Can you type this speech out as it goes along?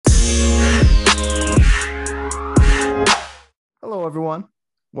everyone.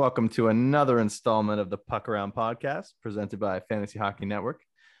 Welcome to another installment of the Puck Around podcast presented by Fantasy Hockey Network.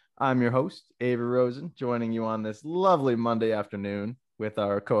 I'm your host, Avery Rosen, joining you on this lovely Monday afternoon with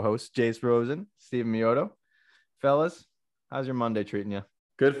our co-hosts, Jace Rosen, Steven Mioto. Fellas, how's your Monday treating you?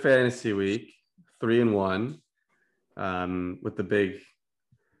 Good fantasy week, 3-1, with the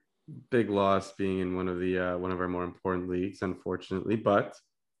big loss being in one of our more important leagues, unfortunately, but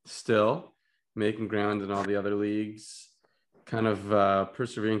still making ground in all the other leagues. Kind of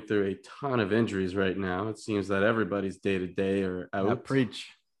persevering through a ton of injuries right now. It seems that everybody's day to day are out. Yeah,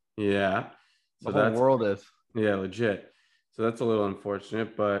 preach. Yeah. So the whole world is. Yeah, legit. So that's a little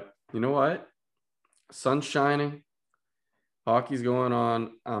unfortunate, but you know what? Sun's shining. Hockey's going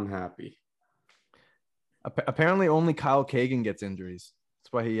on. I'm happy. Apparently only Kyle Kagan gets injuries.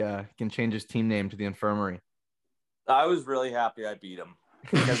 That's why he can change his team name to the Infirmary. I was really happy I beat him.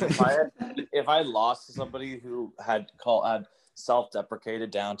 Because if I lost to somebody who had self-deprecated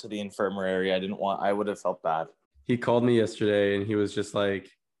down to the Infirmary, I would have felt bad. He called me yesterday and he was just like,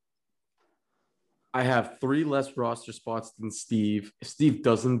 I have 3 less roster spots than Steve. If Steve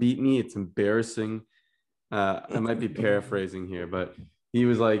doesn't beat me, it's embarrassing. I might be paraphrasing here, but he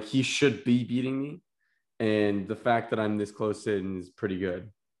was like, he should be beating me. And the fact that I'm this close in is pretty good.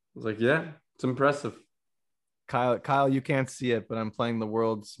 I was like, yeah, it's impressive. Kyle, you can't see it, but I'm playing the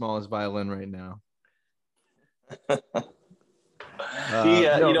world's smallest violin right now. You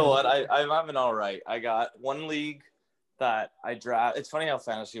know what? I'm in all right. I got one league that I draft. It's funny how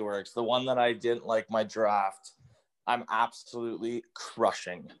fantasy works. The one that I didn't like my draft, I'm absolutely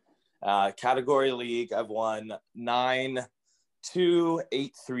crushing. Category league, I've won 9-2, 8-3,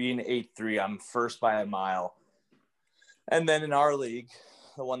 and 8-3. I'm first by a mile. And then in our league,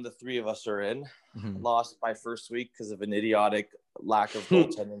 the one the 3 of us are in, lost my first week because of an idiotic lack of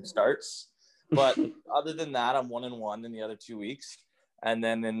goaltending starts. But other than that, I'm 1-1 in the other 2 weeks. And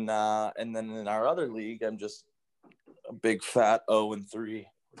then in our other league, I'm just a big fat 0-3,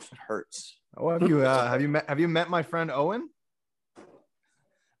 which hurts. Oh, have you met my friend Owen?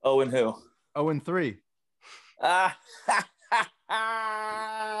 Owen who? 0-3.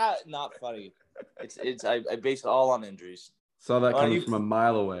 Not funny. I base it all on injuries. Saw that coming from a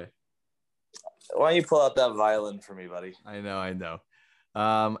mile away. Why don't you pull out that violin for me, buddy? I know.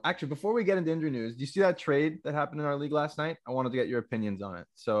 Actually, before we get into injury news, do you see that trade that happened in our league last night? I wanted to get your opinions on it.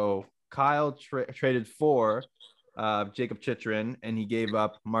 So Kyle traded for Jakob Chychrun, and he gave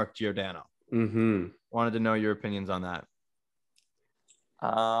up Mark Giordano. Wanted to know your opinions on that.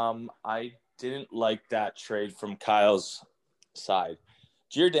 I didn't like that trade from Kyle's side.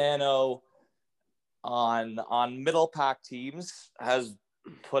 Giordano on middle pack teams has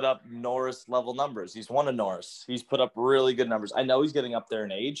put up Norris level numbers. He's won a Norris. He's put up really good numbers. I know he's getting up there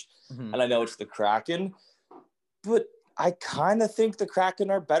in age, and I know it's the Kraken, but I kind of think the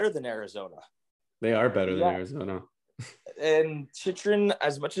Kraken are better than Arizona. They are better than Arizona. And Chychrun,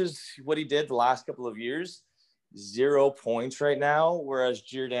 as much as what he did the last couple of years, 0 points right now, whereas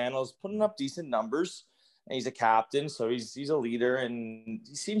Giordano's putting up decent numbers. And he's a captain, so he's a leader, and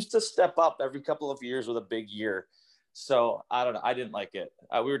he seems to step up every couple of years with a big year. So I don't know. I didn't like it.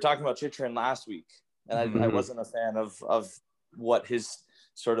 We were talking about Chychrun last week, and I wasn't a fan of what his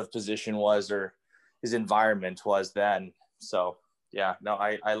sort of position was or his environment was then. So yeah, no,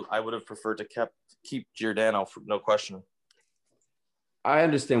 I would have preferred to keep Giordano, for no question. I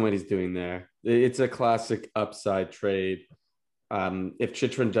understand what he's doing there. It's a classic upside trade. If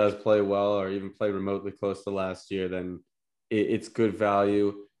Chychrun does play well or even play remotely close to last year, then it's good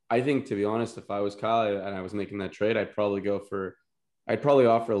value. I think, to be honest, if I was Kyle and I was making that trade, I'd probably offer a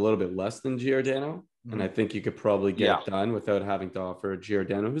little bit less than Giordano. And I think you could probably get it done without having to offer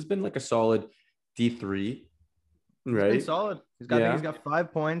Giordano, who's been like a solid D3, right? He's been solid. He's got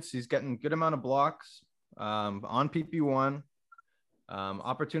 5 points. He's getting good amount of blocks on PP1.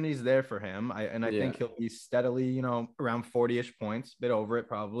 Opportunities there for him. I think he'll be steadily, around 40-ish points, a bit over it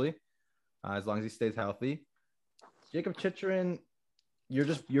probably, as long as he stays healthy. Jakob Chychrun,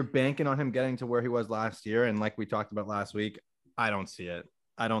 you're banking on him getting to where he was last year, and like we talked about last week, I don't see it.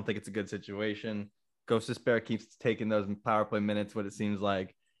 I don't think it's a good situation. Gostisbehere keeps taking those power play minutes, what it seems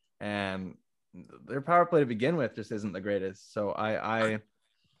like, and their power play to begin with just isn't the greatest. So I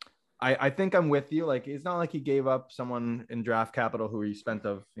think I'm with you. Like, it's not like he gave up someone in draft capital who he spent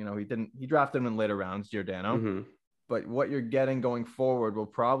he drafted him in later rounds, Giordano. But what you're getting going forward will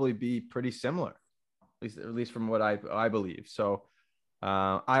probably be pretty similar, at least from what I believe. So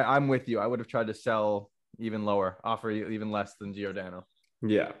I'm with you. I would have tried to sell even lower, offer even less than Giordano.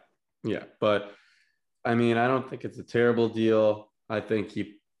 Yeah. But I mean, I don't think it's a terrible deal. I think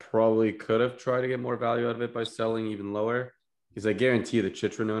he probably could have tried to get more value out of it by selling even lower. Because I guarantee the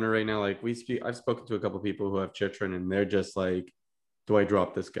Chychrun owner right now, like I've spoken to a couple of people who have Chychrun, and they're just like, do I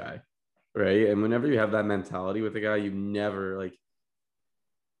drop this guy? Right. And whenever you have that mentality with a guy, you never like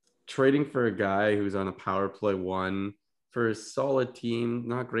trading for a guy who's on a power play one for a solid team,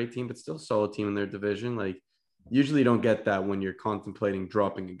 not great team, but still solid team in their division. Like, usually don't get that when you're contemplating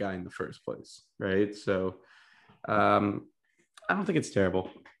dropping a guy in the first place. Right. So, I don't think it's terrible,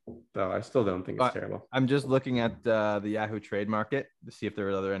 though. I still don't think it's terrible. I'm just looking at the Yahoo trade market to see if there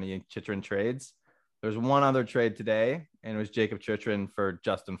were any Chychrun trades. There's one other trade today, and it was Jacob Chychrun for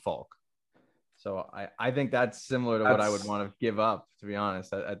Justin Falk. So I think that's similar to what I would want to give up, to be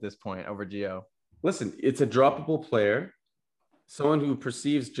honest, at this point over Gio. Listen, it's a droppable player. Someone who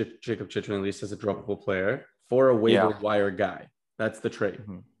perceives Jacob Chychrun at least as a droppable player for a waiver wire guy. That's the trade,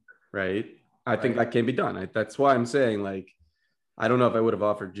 right? I think that can be done. That's why I'm saying, like, I don't know if I would have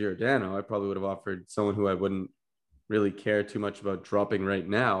offered Giordano. I probably would have offered someone who I wouldn't really care too much about dropping right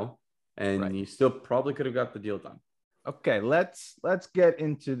now. And you still probably could have got the deal done. Okay, let's get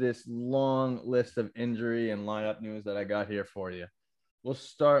into this long list of injury and lineup news that I got here for you. We'll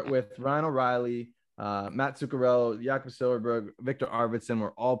start with Ryan O'Reilly, Matt Zuccarello, Jakob Silfverberg, Victor Arvidsson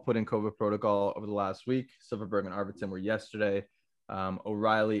were all put in COVID protocol over the last week. Silfverberg and Arvidsson were yesterday.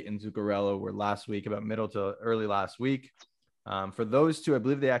 O'Reilly and Zuccarello were last week, about middle to early last week. For those two, I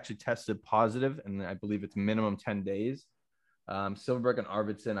believe they actually tested positive, and I believe it's minimum 10 days. Silfverberg and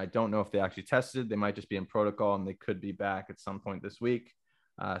Arvidsson, I don't know if they actually tested. They might just be in protocol, and they could be back at some point this week.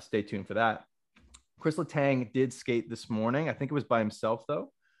 Stay tuned for that. Chris Letang did skate this morning. I think it was by himself,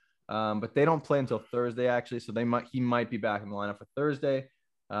 though. But they don't play until Thursday, actually, so he might be back in the lineup for Thursday.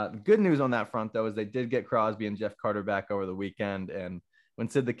 The good news on that front, though, is they did get Crosby and Jeff Carter back over the weekend, and when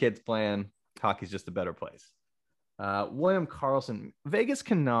Sid the Kid's playing, hockey's just a better place. William Karlsson, Vegas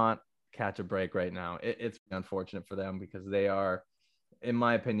cannot catch a break right now. It's unfortunate for them because they are, in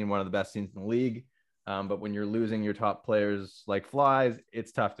my opinion, one of the best teams in the league. But when you're losing your top players like flies,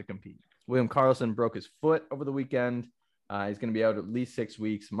 it's tough to compete. William Karlsson broke his foot over the weekend. He's going to be out at least 6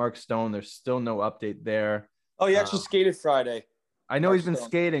 weeks. Mark Stone, there's still no update there. Oh, he actually skated Friday. I know he's been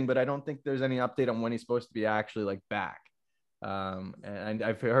skating, but I don't think there's any update on when he's supposed to be actually like back. And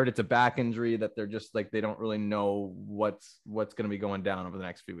I've heard it's a back injury that they're just like, they don't really know what's going to be going down over the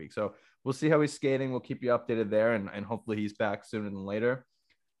next few weeks. So we'll see how he's skating. We'll keep you updated there, and hopefully he's back sooner than later.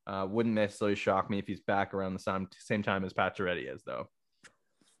 Wouldn't necessarily shock me if he's back around the same time as Pacioretty is, though.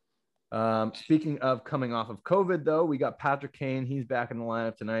 Speaking of coming off of COVID, though, we got Patrick Kane. He's back in the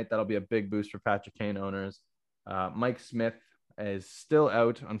lineup tonight. That'll be a big boost for Patrick Kane owners. Mike Smith is still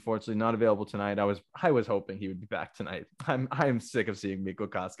out, unfortunately, not available tonight. I was hoping he would be back tonight. I am sick of seeing Mikko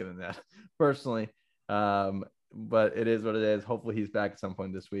Koskinen in that personally. But it is what it is. Hopefully he's back at some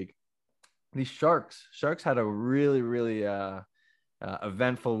point this week. The Sharks had a really, really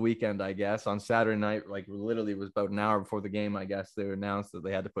eventful weekend, I guess. On Saturday night, like literally was about an hour before the game, I guess, they announced that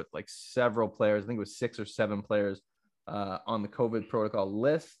they had to put like several players, I think it was 6 or 7 players on the COVID protocol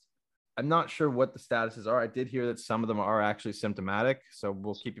list. I'm not sure what the statuses are. I did hear that some of them are actually symptomatic, so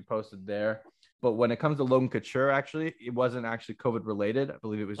we'll keep you posted there. But when it comes to Logan Couture, actually, it wasn't actually COVID related. I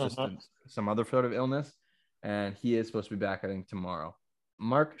believe it was just some other sort of illness, and he is supposed to be back, I think, tomorrow.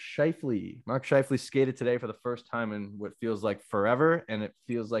 Mark Scheifele skated today for the first time in what feels like forever, and it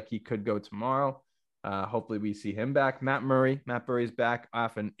feels like he could go tomorrow. Hopefully we see him back. Matt Murray's back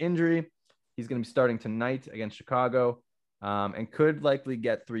off an injury. He's going to be starting tonight against Chicago, and could likely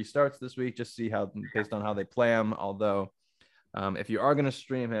get 3 starts this week. Just see how, based on how they play him. Although, if you are going to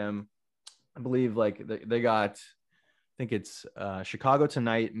stream him, I believe like they got, I think it's Chicago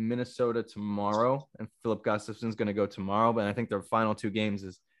tonight, Minnesota tomorrow, and Philip Gustafson's going to go tomorrow. But I think their final 2 games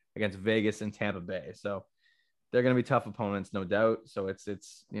is against Vegas and Tampa Bay. So they're going to be tough opponents, no doubt. So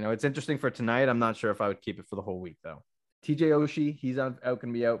it's interesting for tonight. I'm not sure if I would keep it for the whole week though. TJ Oshie, he's going to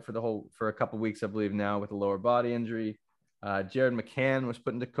be out for a couple weeks, I believe now, with a lower body injury. Jared McCann was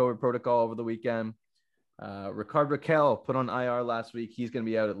put into COVID protocol over the weekend. Ricard Raquel put on IR last week. He's going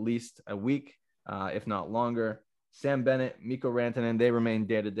to be out at least a week, if not longer. Sam Bennett, Mikko Rantanen, they remain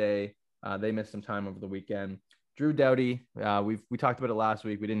day-to-day. They missed some time over the weekend. Drew Doughty, we talked about it last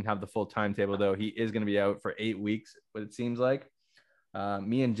week. We didn't have the full timetable, though. He is going to be out for 8 weeks, what it seems like.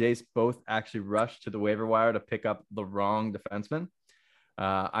 Me and Jace both actually rushed to the waiver wire to pick up the wrong defenseman.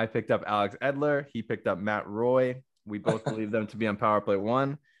 I picked up Alex Edler. He picked up Matt Roy. We both believe them to be on power play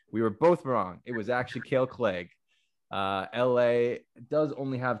 1. We were both wrong. It was actually Cale Clegg. LA does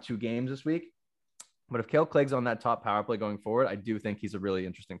only have 2 games this week. But if Cale Clegg's on that top power play going forward, I do think he's a really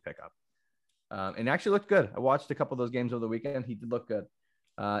interesting pickup. And actually looked good. I watched a couple of those games over the weekend. He did look good.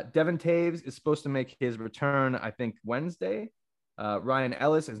 Devin Taves is supposed to make his return, I think, Wednesday. Ryan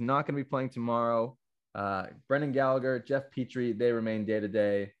Ellis is not going to be playing tomorrow. Brendan Gallagher, Jeff Petrie, they remain day to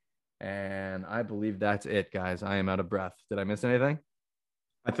day. And I believe that's it, guys. I am out of breath. Did I miss anything?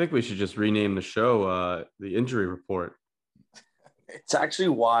 I think we should just rename the show the Injury Report. It's actually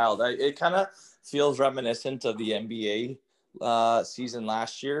wild. It kind of feels reminiscent of the NBA season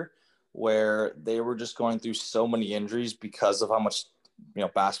last year, where they were just going through so many injuries because of how much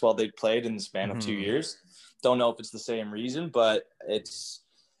basketball they'd played in the span of 2 years. Don't know if it's the same reason, but it's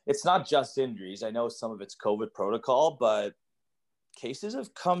not just injuries. I know some of it's COVID protocol, but cases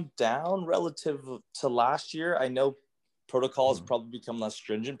have come down relative to last year. I know protocol has probably become less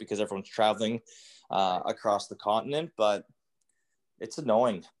stringent because everyone's traveling across the continent, but it's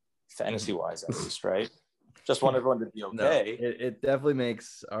annoying fantasy-wise, at least, right? Just want everyone to be okay. No, it definitely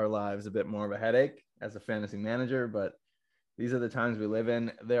makes our lives a bit more of a headache as a fantasy manager, but these are the times we live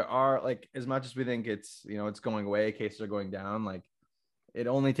in. There are, like, as much as we think it's, it's going away, cases are going down, like, it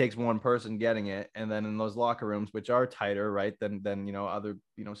only takes one person getting it. And then in those locker rooms, which are tighter, right, than other,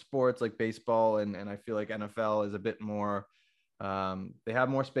 sports like baseball. And I feel like NFL is a bit more, they have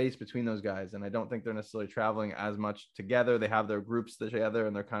more space between those guys. And I don't think they're necessarily traveling as much together. They have their groups together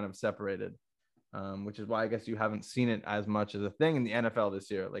and they're kind of separated, which is why I guess you haven't seen it as much as a thing in the NFL this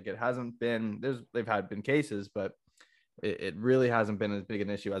year. Like, it hasn't been, they've been cases, but it really hasn't been as big an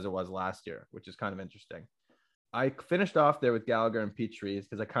issue as it was last year, which is kind of interesting. I finished off there with Gallagher and Petrie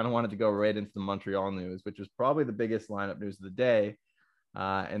because I kind of wanted to go right into the Montreal news, which was probably the biggest lineup news of the day.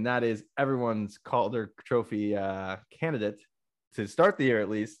 And that is everyone's Calder Trophy candidate to start the year, at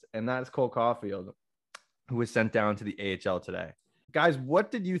least. And that's Cole Caulfield, who was sent down to the AHL today. Guys,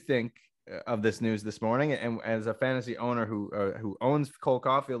 what did you think of this news this morning? And as a fantasy owner who owns Cole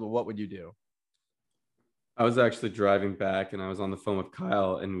Caulfield, what would you do? I was actually driving back and I was on the phone with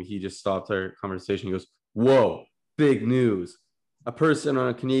Kyle and he just stopped our conversation. He goes, "Whoa, big news. A person on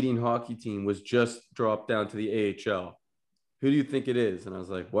a Canadian hockey team was just dropped down to the AHL. Who do you think it is?" And I was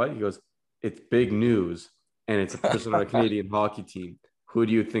like, "What?" He goes, "It's big news. And it's a person on a Canadian hockey team. Who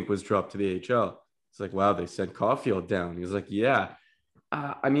do you think was dropped to the AHL?" It's like, "Wow, they sent Caulfield down." He was like, "Yeah."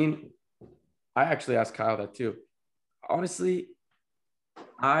 I mean, I actually asked Kyle that too. Honestly,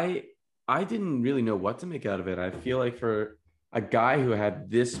 I didn't really know what to make out of it. I feel like for a guy who had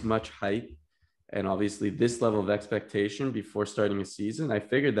this much hype and obviously this level of expectation before starting a season, I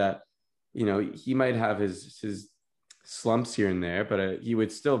figured that, he might have his slumps here and there, but he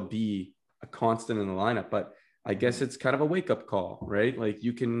would still be a constant in the lineup. But I guess it's kind of a wake-up call, right? Like,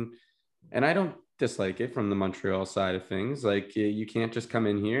 you can, and I don't dislike it from the Montreal side of things. Like, you can't just come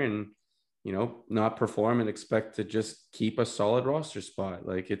in here and, not perform and expect to just keep a solid roster spot.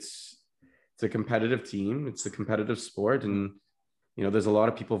 Like, it's a competitive team. It's a competitive sport. And, there's a lot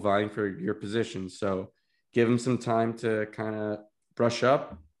of people vying for your position. So give him some time to kind of brush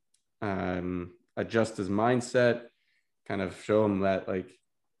up, adjust his mindset, kind of show him that, like,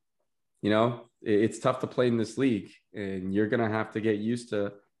 it's tough to play in this league and you're going to have to get used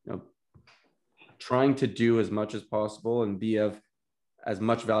to, trying to do as much as possible and be of as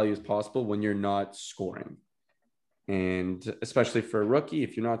much value as possible when you're not scoring. And especially for a rookie,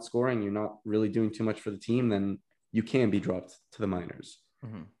 if you're not scoring, you're not really doing too much for the team, then you can be dropped to the minors.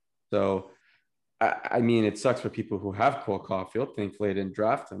 Mm-hmm. So, I mean, it sucks for people who have Cole Caulfield. Thankfully, I didn't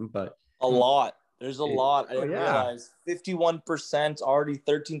draft him, but a lot. There's a lot. I didn't realize 51%, already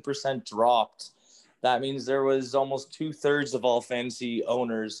 13% dropped. That means there was almost 2/3 of all fantasy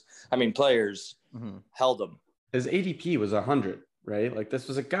players held him. His ADP was 100, right? Like, this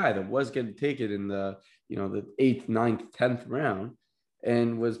was a guy that was getting taken in the, the 8th, 9th, 10th round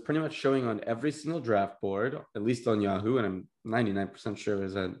and was pretty much showing on every single draft board, at least on Yahoo. And I'm 99% sure it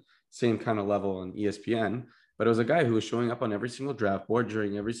was at same kind of level on ESPN. But it was a guy who was showing up on every single draft board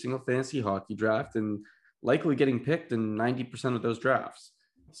during every single fantasy hockey draft and likely getting picked in 90% of those drafts.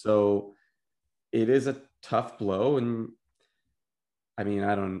 So it is a tough blow. And I mean,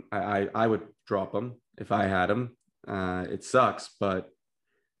 I would drop him if I had him. It sucks, but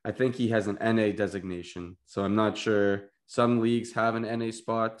I think he has an NA designation. So I'm not sure. Some leagues have an NA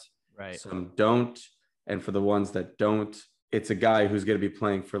spot, right? Some don't. And for the ones that don't, it's a guy who's going to be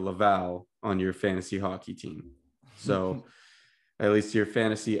playing for Laval on your fantasy hockey team. So at least your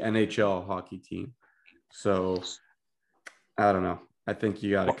fantasy NHL hockey team. So I don't know. I think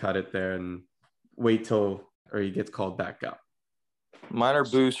you got to cut it there and wait till he gets called back up. Minor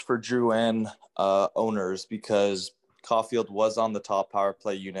boost for Drouin owners because Caulfield was on the top power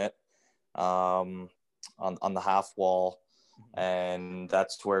play unit on the half wall, and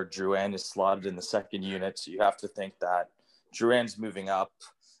that's where Drouin is slotted in the second unit. So you have to think that Drouin's moving up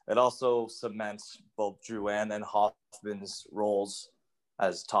it also cements both Drouin and Hoffman's roles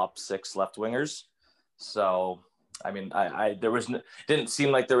as top 6 left wingers. So, I mean, didn't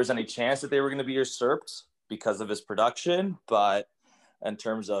seem like there was any chance that they were going to be usurped because of his production, but in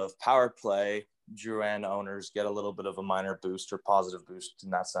terms of power play, Drouin owners get a little bit of a minor boost or positive boost in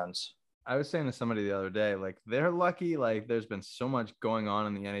that sense. I was saying to somebody the other day, like, they're lucky. Like, there's been so much going on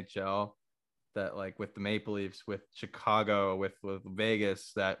in the NHL that, like, with the Maple Leafs, with Chicago, with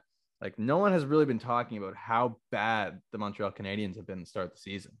Vegas, that like no one has really been talking about how bad the Montreal Canadiens have been to start the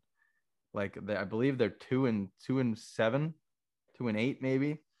season. Like, I believe they're 2-7, 2-8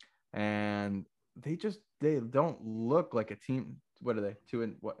 maybe, and they don't look like a team. What are they?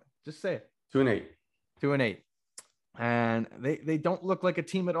 2 what? Just say it. 2-8. 2-8. And they don't look like a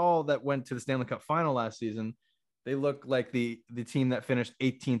team at all that went to the Stanley Cup final last season. They look like the team that finished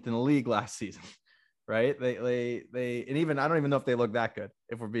 18th in the league last season, right? They and even I don't even know if they look that good,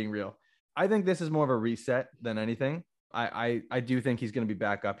 if we're being real. I think this is more of a reset than anything. I do think he's going to be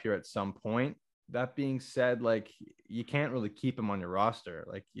back up here at some point. That being said, like, you can't really keep him on your roster,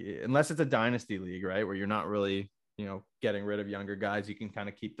 like, unless it's a dynasty league, right, where you're not really, getting rid of younger guys. You can kind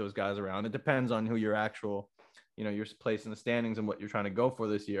of keep those guys around. It depends on who your actual, your place in the standings and what you're trying to go for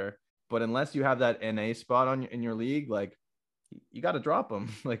this year. But unless you have that NA spot in your league, like, you got to drop him.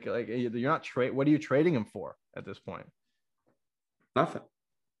 like you're not what are you trading him for at this point? Nothing.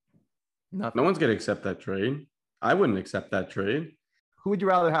 No one's going to accept that trade. I wouldn't accept that trade. Who would you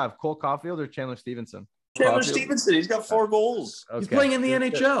rather have, Cole Caulfield or Chandler Stevenson? Chandler Stevenson. He's got 4 goals. Okay. He's playing in the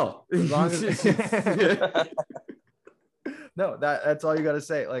NHL. As long as no, that's all you got to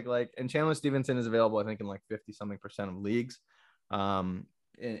say. And Chandler Stevenson is available, I think, in like 50-something% of leagues.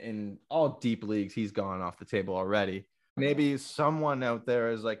 In all deep leagues, he's gone off the table already. Maybe someone out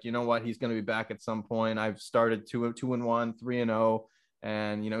there is like, you know what, he's going to be back at some point. I've started 2-1, 3-0,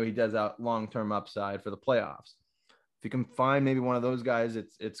 and he does that long-term upside for the playoffs. If you can find maybe one of those guys,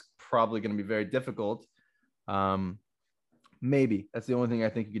 it's probably going to be very difficult. Maybe that's the only thing I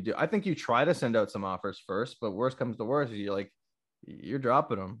think you could do. I think you try to send out some offers first, but worst comes to worst, you're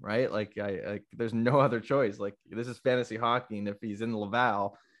dropping them, right? Like, there's no other choice. Like, this is fantasy hockey, and if he's in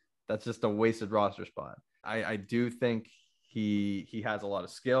Laval, that's just a wasted roster spot. I do think he has a lot of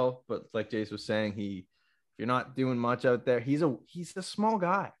skill, but like Jace was saying, if you're not doing much out there, he's a small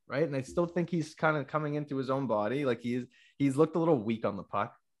guy, right? And I still think he's kind of coming into his own body. Like, he's looked a little weak on the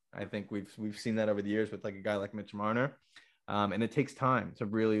puck. I think we've seen that over the years with like a guy like Mitch Marner. And it takes time to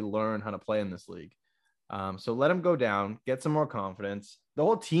really learn how to play in this league. So let him go down, get some more confidence. The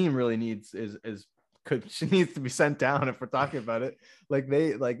whole team really needs to be sent down if we're talking about it.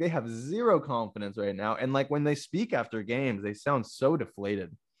 They have zero confidence right now. And like, when they speak after games, they sound so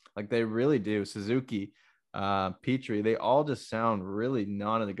deflated. Like, they really do. Suzuki, Petrie, they all just sound really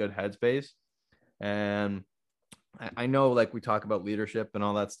not in a good headspace. And I know, like, we talk about leadership and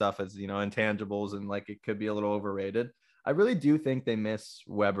all that stuff as, intangibles, and like, it could be a little overrated. I really do think they miss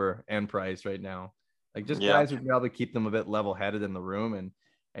Weber and Price right now. Like, just guys who probably keep them a bit level-headed in the room,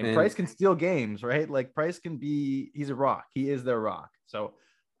 and Price can steal games, right? Like, Price he's a rock. He is their rock. So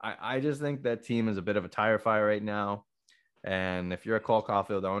I just think that team is a bit of a tire fire right now. And if you're a Cole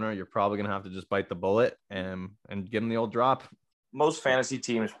Caulfield owner, you're probably going to have to just bite the bullet and give him the old drop. Most fantasy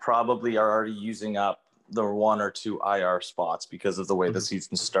teams probably are already using up the 1 or 2 IR spots because of the way the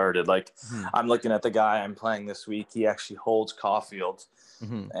season started. Like, I'm looking at the guy I'm playing this week. He actually holds Caulfield,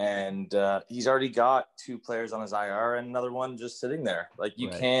 and he's already got 2 players on his IR and another one just sitting there. Like, you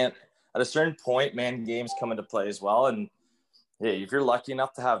can't, at a certain point, man, games come into play as well. And hey, if you're lucky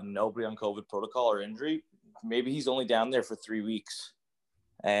enough to have nobody on COVID protocol or injury, maybe he's only down there for 3 weeks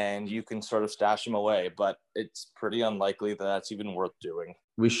and you can sort of stash him away, but it's pretty unlikely that that's even worth doing.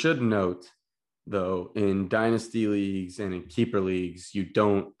 We should note, though, in dynasty leagues and in keeper leagues, you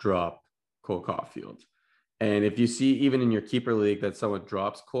don't drop Cole Caulfield. And if you see even in your keeper league that someone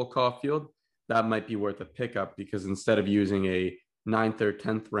drops Cole Caulfield, that might be worth a pickup, because instead of using a 9th or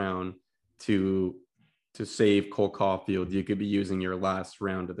 10th round to save Cole Caulfield, you could be using your last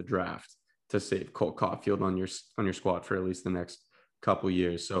round of the draft to save Cole Caulfield on your squad for at least the next couple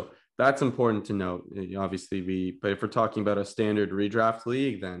years. So that's important to note. Obviously, but if we're talking about a standard redraft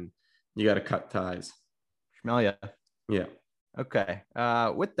league, then you got to cut ties. Schmelia. Yeah. Okay.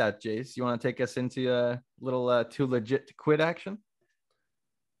 With that, Jace, you want to take us into a little too legit to quit action?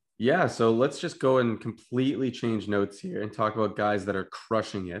 Yeah. So let's just go and completely change notes here and talk about guys that are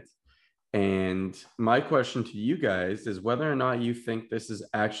crushing it. And my question to you guys is whether or not you think this is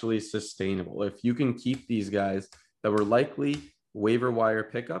actually sustainable. If you can keep these guys that were likely waiver wire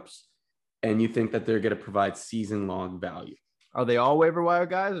pickups, and you think that they're going to provide season-long value. Are they all waiver wire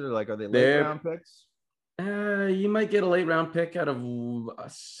guys, or like are they late round picks? You might get a late round pick out of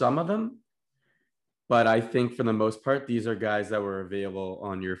some of them, but I think for the most part, these are guys that were available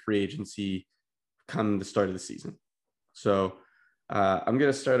on your free agency come the start of the season. So I'm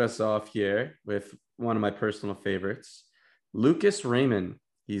going to start us off here with one of my personal favorites, Lucas Raymond.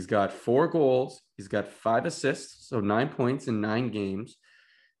 He's got 4 goals. He's got 5 assists, so 9 points in 9 games.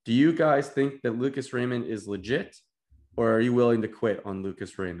 Do you guys think that Lucas Raymond is legit, or are you willing to quit on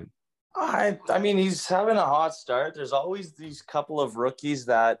Lucas Raymond? I mean, he's having a hot start. There's always these couple of rookies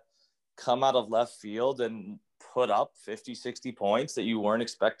that come out of left field and put up 50, 60 points that you weren't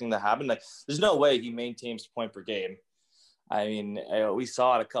expecting to happen. Like, there's no way he maintains point per game. I mean, we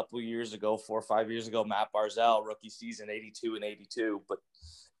saw it a couple of years ago, 4 or 5 years ago, Matt Barzal, rookie season, 82 and 82. But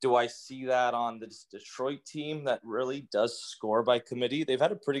do I see that on the Detroit team that really does score by committee? They've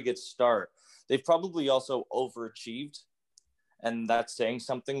had a pretty good start. They've probably also overachieved, and that's saying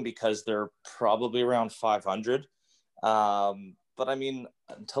something because they're probably around 500. But I mean,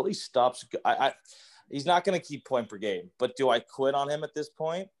 until he stops, he's not going to keep point per game. But do I quit on him at this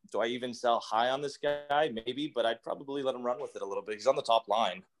point? Do I even sell high on this guy? Maybe, but I'd probably let him run with it a little bit. He's on the top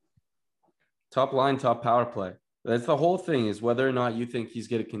line. Top line, top power play. That's the whole thing, is whether or not you think he's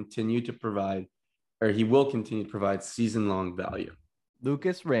going to continue to provide, or he will continue to provide season-long value.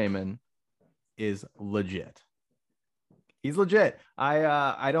 Lucas Raymond is legit. He's legit.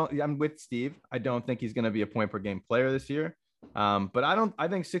 I'm with Steve. I don't think he's going to be a point per game player this year. But I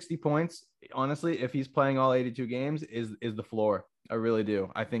think 60 points, honestly, if he's playing all 82 games, is the floor. I really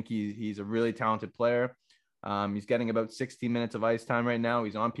do. I think he's a really talented player. He's getting about 60 minutes of ice time right now.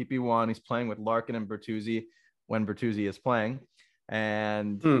 He's on PP1. He's playing with Larkin and Bertuzzi when Bertuzzi is playing.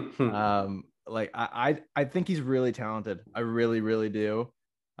 And I think he's really talented. I really, really do.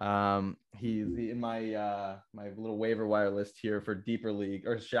 He's in my my little waiver wire list here for deeper league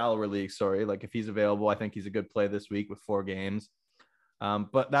or shallower league. Sorry. Like, if he's available, I think he's a good play this week with 4 games.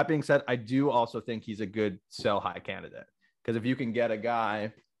 But that being said, I do also think he's a good sell high candidate, because if you can get a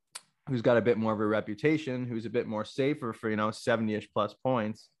guy who's got a bit more of a reputation, who's a bit more safer for, 70-ish plus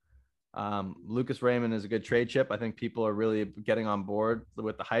points, Lucas Raymond is a good trade chip. I think people are really getting on board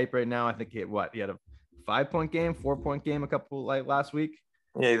with the hype right now. I think he had a 5-point game, 4-point game last week.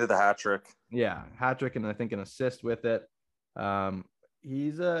 Yeah, he did the hat trick. Yeah, hat trick, and I think an assist with it.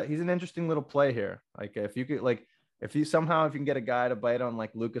 He's an interesting little play here. Like, if you can get a guy to bite on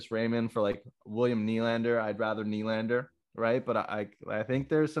like Lucas Raymond for like William Nylander, I'd rather Nylander, right? But I think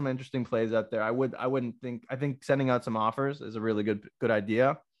there's some interesting plays out there. I think sending out some offers is a really good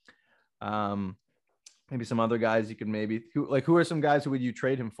idea. Maybe some other guys you could who are some guys who would you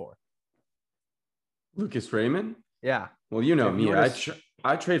trade him for? Lucas Raymond? Yeah. Well, me,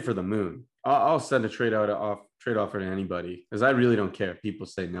 I trade for the moon. I'll send a trade offer to anybody, because I really don't care if people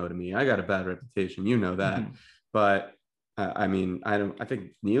say no to me. I got a bad reputation, that. But I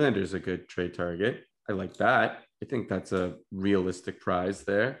think Nylander's a good trade target. I like that. I think that's a realistic prize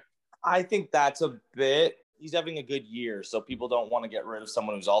there. I think he's having a good year, so people don't want to get rid of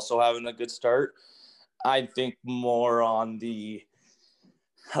someone who's also having a good start. I think more on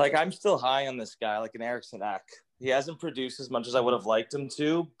I'm still high on this guy, like an Eriksson Ek. He hasn't produced as much as I would have liked him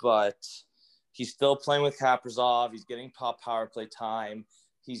to, but he's still playing with Kaprizov. He's getting top power play time.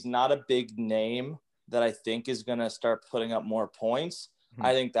 He's not a big name that I think is going to start putting up more points.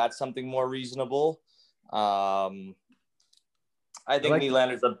 I think that's something more reasonable. I think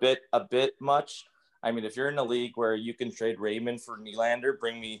Nylander's a bit much. I mean, if you're in a league where you can trade Raymond for Nylander,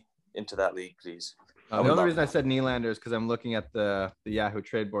 bring me into that league, please. The only reason I said Nylander is because I'm looking at the Yahoo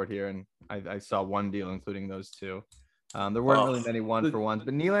trade board here, and I saw one deal, including those 2. There weren't really many 1-for-1s,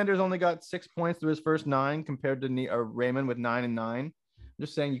 but Nylander's only got 6 points through his first 9 compared to Raymond with 9 and 9. I'm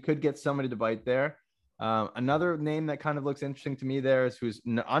just saying you could get somebody to bite there. Another name that kind of looks interesting to me there is who's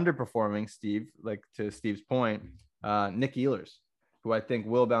underperforming, Steve, like to Steve's point, Nick Ehlers, who I think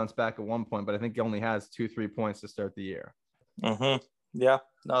will bounce back at one point, but I think he only has 2-3 points to start the year. Mm-hmm. Yeah,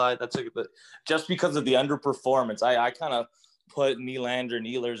 no, that's a good. Just because of the underperformance, I kind of put Nylander and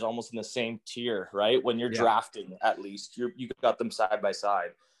Ehlers almost in the same tier, right? When you're drafting, at least you got them side by side.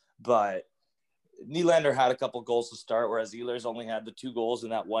 But Nylander had a couple goals to start, whereas Ehlers only had the 2 goals in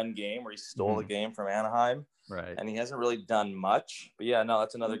that one game where he stole the game from Anaheim, right? And he hasn't really done much. But yeah, no,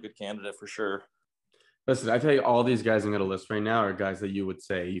 that's another good candidate for sure. Listen, I tell you, all these guys I'm going to list right now are guys that you would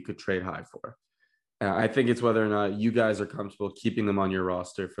say you could trade high for. I think it's whether or not you guys are comfortable keeping them on your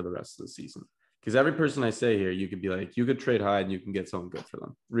roster for the rest of the season. Because every person I say here, you could be like, you could trade high and you can get someone good for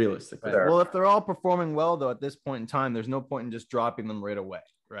them, realistically. Right. Well, if they're all performing well, though, at this point in time, there's no point in just dropping them right away.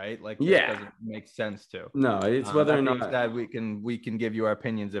 right? Like that Yeah. doesn't make sense to. No, it's whether or not that we can give you our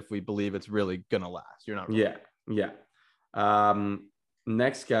opinions if we believe it's really gonna last. You're not wrong. Yeah.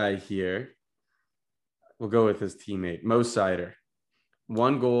 Next guy here, we'll go with his teammate, Mo Sider.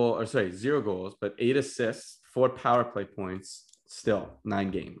 0 goals, but 8 assists, 4 power play points, still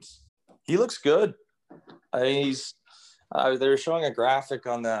 9 games. He looks good. He's they were showing a graphic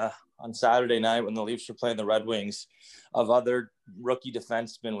on Saturday night when the Leafs were playing the Red Wings of other rookie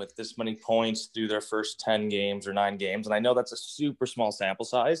defensemen with this many points through their first 10 games or 9 games. And I know that's a super small sample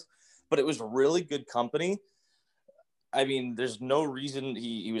size, but it was really good company. I mean, there's no reason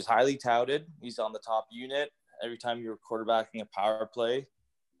he was highly touted. He's on the top unit. Every time you're quarterbacking a power play,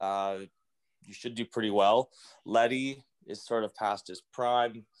 you should do pretty well. Letty is sort of past his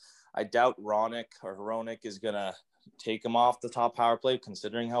prime. I doubt Hronek is going to take him off the top power play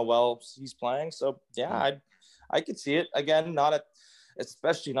considering how well he's playing. So, yeah, I could see it. Again,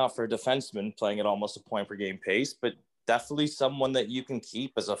 especially not for a defenseman playing at almost a point per game pace, but definitely someone that you can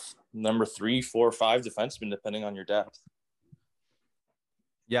keep as a number 3, 4, 5 defenseman, depending on your depth.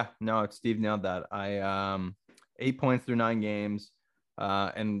 Yeah, no, Steve nailed that. 8 points through 9 games.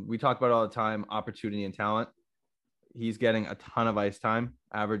 And we talk about all the time, opportunity and talent. He's getting a ton of ice time,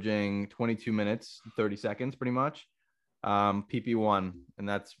 averaging 22 minutes, 30 seconds, pretty much. PP1, and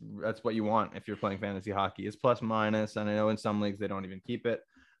that's what you want if you're playing fantasy hockey. It's plus minus, and I know in some leagues they don't even keep it.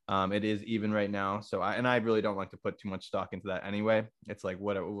 It is even right now. So I really don't like to put too much stock into that anyway. It's like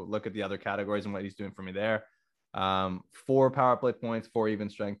look at the other categories and what he's doing for me there. 4 power play points, 4 even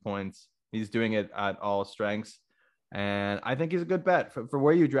strength points. He's doing it at all strengths. And I think he's a good bet for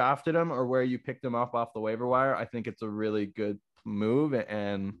where you drafted him or where you picked him up off the waiver wire. I think it's a really good move.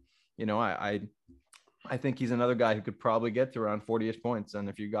 And, you know, I think he's another guy who could probably get to around 40-ish points. And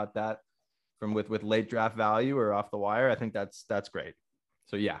if you got that from with late draft value or off the wire, I think that's great.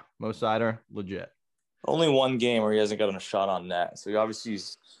 So yeah, Mo Sider, legit. Only one game where he hasn't gotten a shot on net. So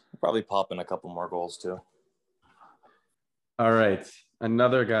he's probably popping a couple more goals too. All right.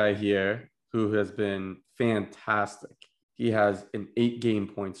 Another guy here who has been fantastic. He has an 8-game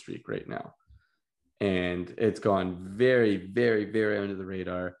point streak right now. And it's gone very, very, very under the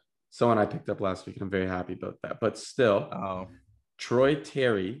radar. Someone I picked up last week, and I'm very happy about that. But still, Troy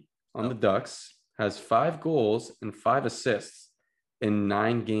Terry on the Ducks has 5 goals and 5 assists in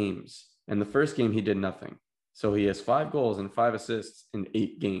 9 games. And the first game, he did nothing. So he has 5 goals and 5 assists in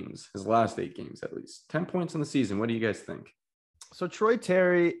 8 games, his last 8 games at least. 10 points in the season. What do you guys think? So Troy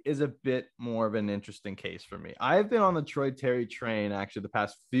Terry is a bit more of an interesting case for me. I've been on the Troy Terry train actually the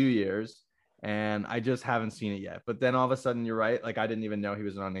past few years, and I just haven't seen it yet. But then all of a sudden, you're right. Like I didn't even know he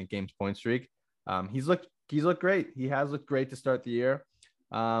was on a games point streak. He's looked great. He has looked great to start the year.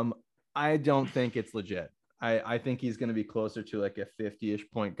 I don't think it's legit. I think he's going to be closer to like a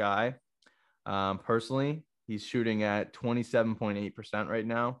 50-ish point guy. Personally, he's shooting at 27.8% right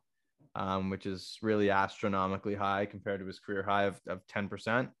now. Which is really astronomically high compared to his career high of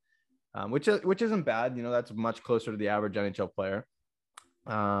 10%, which isn't bad. You know, that's much closer to the average NHL player.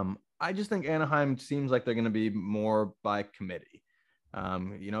 I just think Anaheim seems like they're going to be more by committee.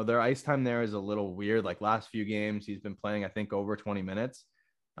 You know, their ice time there is a little weird. Like last few games, he's been playing, I think, over 20 minutes.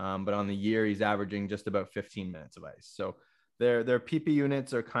 But on the year, he's averaging just about 15 minutes of ice. So their PP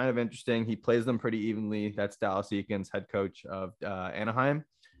units are kind of interesting. He plays them pretty evenly. That's Dallas Eakins, head coach of Anaheim.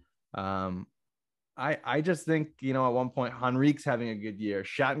 I just think, you know, at one point Henrique's having a good year.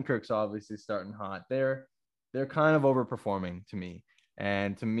 Shattenkirk's obviously starting hot. They're kind of overperforming to me.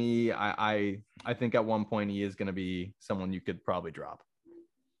 And to me, I think at one point he is going to be someone you could probably drop.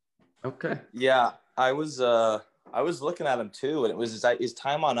 Okay. Yeah, I was looking at him too, and it was his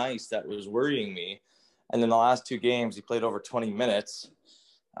time on ice that was worrying me. And in the last 2 games, he played over 20 minutes.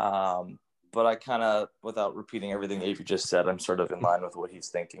 But I kind of, without repeating everything Avery just said, I'm sort of in line with what he's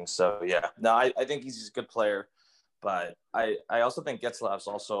thinking. So, yeah. No, I think he's a good player. But I also think Getzlaf's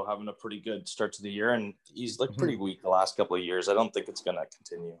also having a pretty good start to the year. And he's looked pretty weak the last couple of years. I don't think it's going to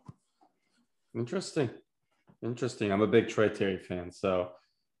continue. Interesting. I'm a big Troy Terry fan. So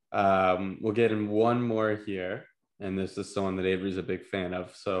we'll get in one more here. And this is someone that Avery's a big fan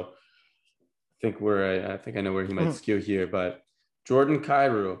of. So I think I know where he might skew here. But Jordan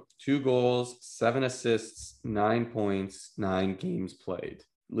Kyrou, 2 goals, 7 assists, 9 points, 9 games played.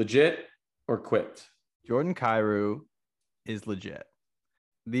 Legit or quit? Jordan Kyrou is legit.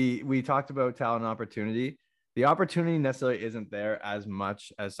 We talked about talent and opportunity. The opportunity necessarily isn't there as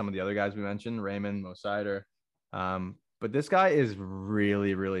much as some of the other guys we mentioned, Raymond, Mo Sider. But this guy is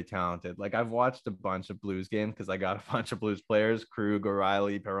really, really talented. Like I've watched a bunch of Blues games because I got a bunch of Blues players, Krug,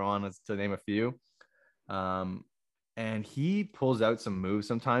 O'Reilly, Perron, to name a few. and he pulls out some moves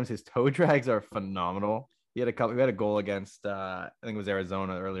sometimes. His toe drags are phenomenal. He had a goal against I think it was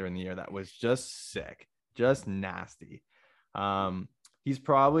Arizona earlier in the year that was just sick, just nasty. He's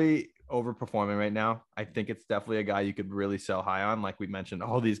probably overperforming right now. I think it's definitely a guy you could really sell high on. Like we mentioned,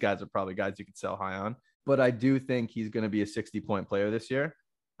 all these guys are probably guys you could sell high on. But I do think he's going to be a 60-point player this year.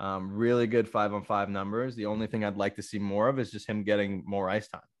 Really good 5-on-5 numbers. The only thing I'd like to see more of is just him getting more ice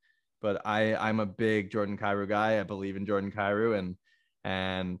time. But I'm a big Jordan Kyrou guy. I believe in Jordan Kyrou,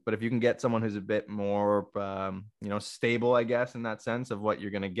 but if you can get someone who's a bit more stable, I guess, in that sense of what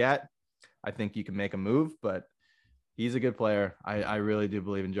you're going to get, I think you can make a move. But he's a good player. I really do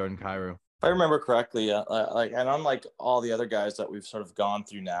believe in Jordan Kyrou. If I remember correctly, and unlike all the other guys that we've sort of gone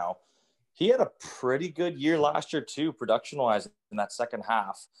through now, he had a pretty good year last year too, production-wise, in that second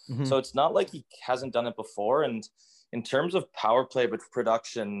half. Mm-hmm. So it's not like he hasn't done it before. And in terms of power play but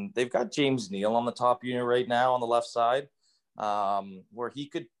production, they've got James Neal on the top unit right now on the left side, where he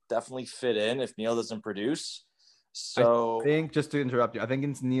could definitely fit in if Neal doesn't produce. So I think, just to interrupt you, I think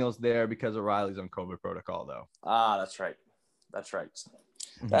it's Neal's there because O'Reilly's on COVID protocol, though. That's right.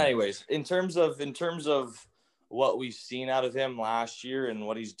 Mm-hmm. Anyways, in terms of what we've seen out of him last year and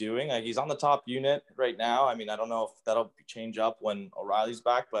what he's doing, he's on the top unit right now. I mean, I don't know if that'll change up when O'Reilly's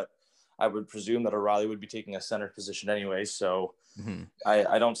back, but I would presume that O'Reilly would be taking a center position anyway. So mm-hmm.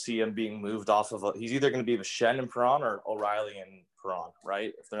 I don't see him being moved off of he's either going to be with Schenn and Perron or O'Reilly and Perron,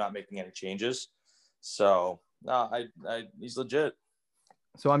 right? If they're not making any changes. So he's legit.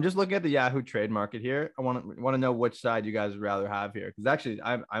 So I'm just looking at the Yahoo trade market here. I want to know which side you guys would rather have here, because actually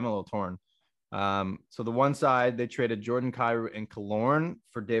I'm a little torn. So the one side, they traded Jordan Kyrou and Killorn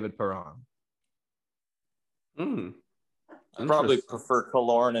for David Perron. I probably prefer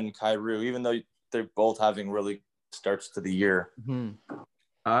Killorn and Kyrou, even though they're both having really starts to the year. Mm-hmm.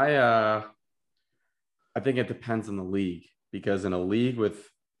 I think it depends on the league, because in a league with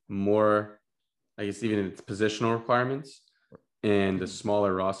more, I guess, even its positional requirements and a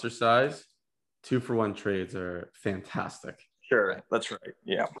smaller roster size, 2-for-1 trades are fantastic. Sure, that's right.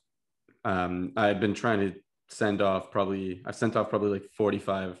 Yeah. I've been trying to sent off probably like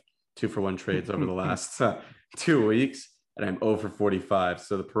 45 2-for-1 trades over the last 2 weeks, and I'm 0 for 45.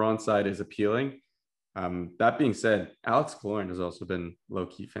 So the Perron side is appealing. That being said, Alex Killorn has also been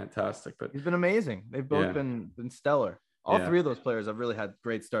low-key fantastic. But he's been amazing. They've both been stellar. All three of those players have really had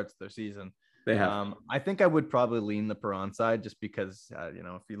great starts to their season. They have. I think I would probably lean the Perron side, just because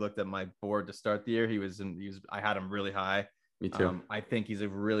if you looked at my board to start the year, I had him really high. Me too. I think he's a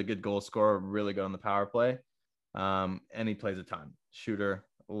really good goal scorer, really good on the power play, and he plays a ton. Shooter,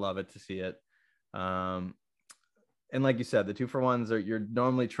 love it to see it. And like you said, the 2-for-1s you're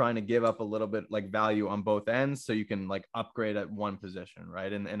normally trying to give up a little bit like value on both ends, so you can like upgrade at one position,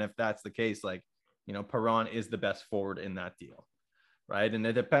 right? And if that's the case, like Perron is the best forward in that deal, right? And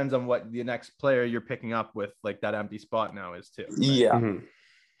it depends on what the next player you're picking up with, like that empty spot now is too. Right? Yeah,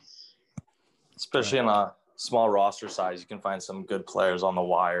 especially in a small roster size, you can find some good players on the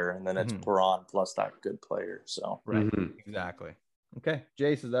wire, and then it's Perron plus that good player. So right, exactly. Okay,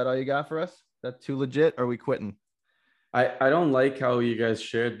 Jace, is that all you got for us? Is that too legit? Or are we quitting? I don't like how you guys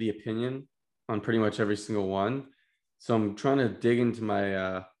shared the opinion on pretty much every single one, so I'm trying to dig into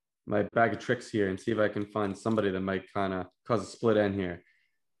my my bag of tricks here and see if I can find somebody that might kind of cause a split end here.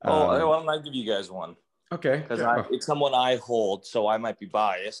 Why don't I give you guys one? Okay, because it's someone I hold, so I might be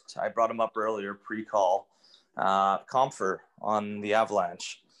biased. I brought him up earlier pre-call. Compher on the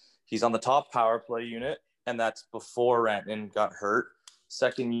Avalanche. He's on the top power play unit, and that's before Rantanen got hurt.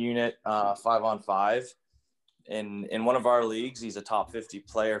 Second unit, 5-on-5. In one of our leagues, he's a top 50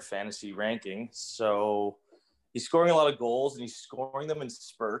 player fantasy ranking. So he's scoring a lot of goals, and he's scoring them in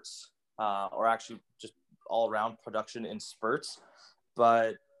spurts, or actually just all around production in spurts.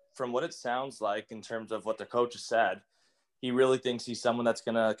 But from what it sounds like, in terms of what the coach has said, he really thinks he's someone that's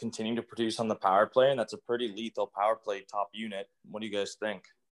going to continue to produce on the power play, and that's a pretty lethal power play top unit. What do you guys think?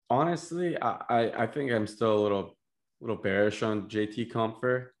 Honestly, I think I'm still a little bearish on JT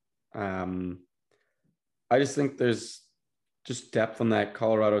Compher. I just think there's just depth on that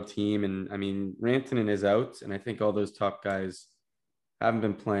Colorado team, and I mean Rantanen is out, and I think all those top guys haven't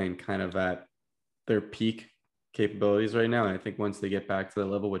been playing kind of at their peak capabilities right now. And I think once they get back to the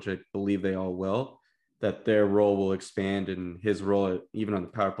level, which I believe they all will, that their role will expand, and his role, even on the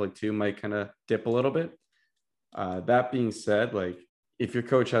power play too, might kind of dip a little bit. That being said, like if your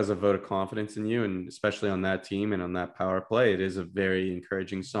coach has a vote of confidence in you, and especially on that team and on that power play, it is a very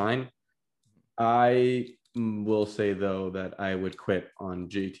encouraging sign. I will say though that I would quit on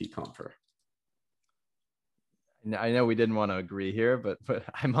JT Compher. I know we didn't want to agree here, but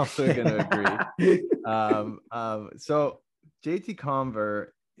I'm also going to agree. So JT Conver,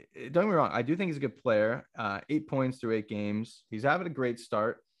 don't get me wrong, I do think he's a good player. 8 points through 8 games. He's having a great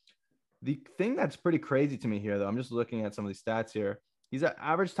start. The thing that's pretty crazy to me here, though, I'm just looking at some of these stats here. He's at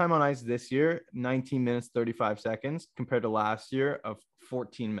average time on ice this year, 19 minutes, 35 seconds, compared to last year of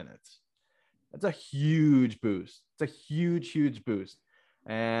 14 minutes. That's a huge boost. It's a huge boost.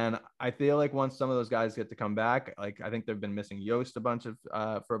 And I feel like once some of those guys get to come back, like I think they've been missing Yost for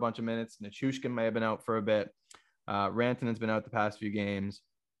a bunch of minutes. Nichushkin may have been out for a bit. Rantanen's been out the past few games.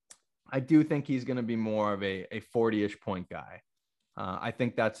 I do think he's going to be more of a 40-ish point guy. I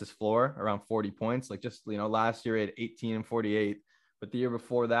think that's his floor, around 40 points. Like just, last year he had 18 and 48, but the year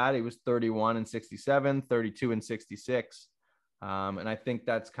before that he was 31 and 67, 32 and 66. And I think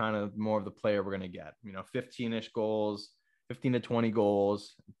that's kind of more of the player we're going to get, 15-ish goals, 15 to 20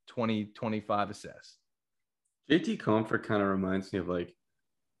 goals, 20, 25 assists. JT Compher kind of reminds me of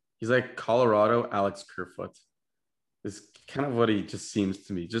he's like Colorado Alex Kerfoot. Is kind of what he just seems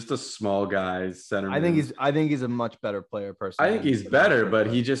to me. Just a small guy, centerman. I think he's a much better player personally. I think he's better, but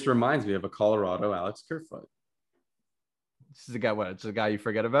he just reminds me of a Colorado Alex Kerfoot. This is a guy. What? It's a guy you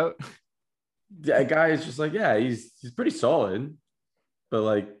forget about. That guy is just he's pretty solid,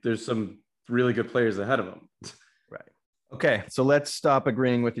 but there's some really good players ahead of him. Right. Okay, so let's stop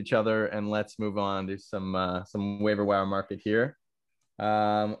agreeing with each other and let's move on to some waiver wire market here.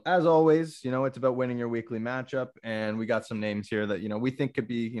 As always, it's about winning your weekly matchup, and we got some names here that we think could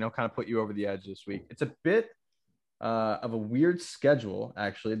be kind of put you over the edge this week. It's a bit of a weird schedule,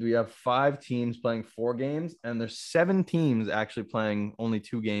 actually. We have 5 teams playing 4 games, and there's 7 teams actually playing only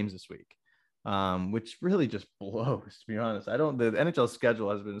 2 games this week, which really just blows, to be honest. The NHL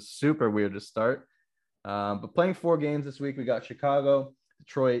schedule has been super weird to start, but playing 4 games this week, we got Chicago,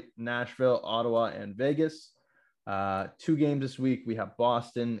 Detroit, Nashville, Ottawa, and Vegas. 2 games this week. We have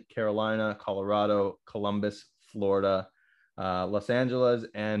Boston, Carolina, Colorado, Columbus, Florida, Los Angeles,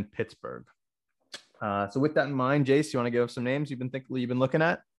 and Pittsburgh. So with that in mind, Jace, you want to give us some names you've been looking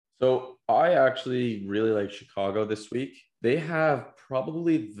at? So I actually really like Chicago this week. They have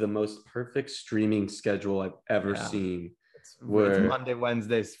probably the most perfect streaming schedule I've ever seen. It's Monday,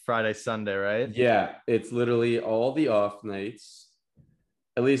 Wednesday, Friday, Sunday, right? Yeah, it's literally all the off nights,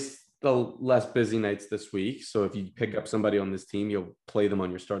 at least the less busy nights this week. So if you pick up somebody on this team, you'll play them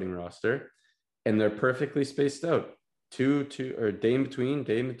on your starting roster, and they're perfectly spaced out. Two or day in between.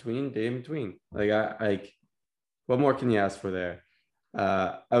 What more can you ask for there?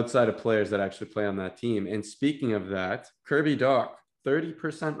 Outside of players that actually play on that team. And speaking of that, Kirby Dach, 30%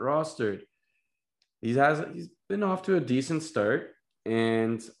 rostered. He's been off to a decent start,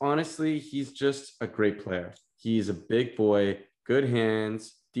 and honestly, he's just a great player. He's a big boy, good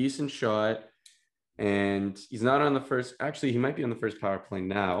hands, decent shot, and he's not on the first. Actually, he might be on the first power play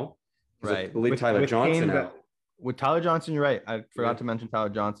now. Right. I believe Tyler Johnson out. With Tyler Johnson, you're right. I forgot to mention Tyler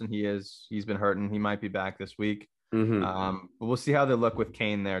Johnson. He's been hurting. He might be back this week. Mm-hmm. But we'll see how they look with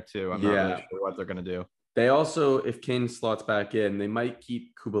Kane there too. I'm not really sure what they're gonna do. They also, if Kane slots back in, they might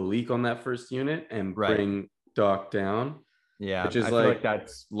keep Kubalik on that first unit and bring Dach down. Yeah, I feel like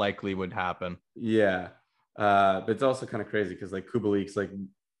that's likely would happen. Yeah, but it's also kind of crazy because Kubalik's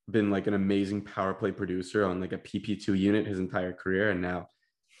been an amazing power play producer on a PP2 unit his entire career, and now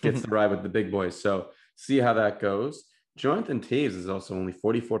gets to ride with the big boys. So see how that goes. Jonathan Toews is also only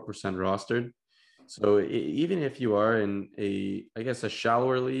 44% rostered. So even if you are in a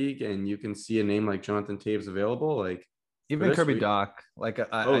shallower league and you can see a name like Jonathan Toews available, even Kirby Dach,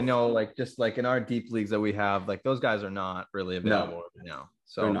 I know, just in our deep leagues that we have, those guys are not really available right now.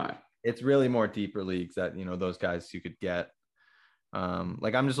 So they're not. It's really more deeper leagues that, those guys you could get. I'm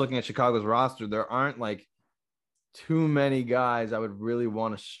just looking at Chicago's roster. There aren't too many guys I would really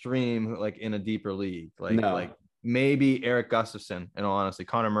want to stream in a deeper league. Maybe Eric Gustafson, in all honesty.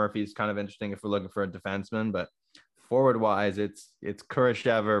 Connor Murphy is kind of interesting if we're looking for a defenseman, but forward wise, it's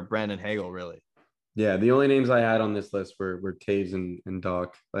Kurashev or Brandon Hagel, really. Yeah, the only names I had on this list were Toews and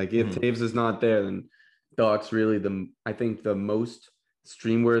Dach. If Toews is not there, then Dach's really the most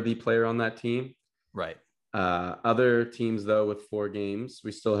stream-worthy player on that team. Right. Other teams, though, with 4 games,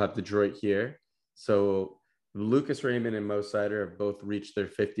 we still have Detroit here. So Lucas Raymond and Mo Seider have both reached their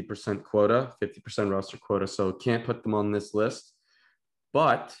 50% roster quota, so can't put them on this list.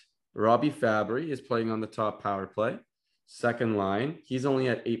 But Robbie Fabry is playing on the top power play, second line. He's only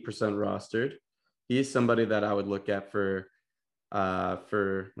at 8% rostered. He's somebody that I would look at for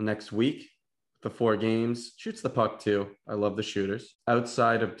next week. The 4 games, shoots the puck too. I love the shooters.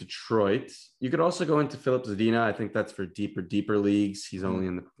 Outside of Detroit, you could also go into Filip Zadina. I think that's for deeper leagues. He's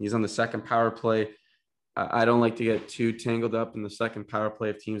on the second power play. I don't like to get too tangled up in the second power play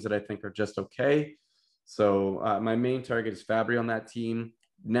of teams that I think are just okay. So my main target is Fabry on that team.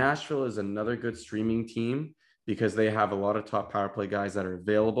 Nashville is another good streaming team because they have a lot of top power play guys that are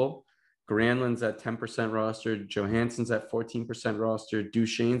available. Granlund's at 10% rostered. Johansson's at 14% rostered.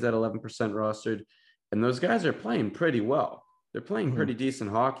 Duchesne's at 11% rostered. And those guys are playing pretty well. They're playing pretty decent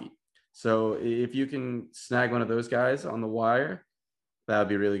hockey. So if you can snag one of those guys on the wire, that would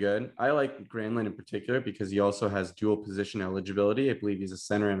be really good. I like Granlund in particular because he also has dual position eligibility. I believe he's a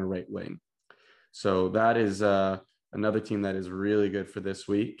center and a right wing. So that is another team that is really good for this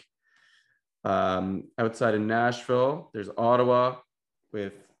week. Outside of Nashville, there's Ottawa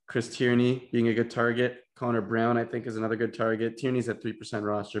with Chris Tierney being a good target. Connor Brown, I think, is another good target. Tierney's at 3%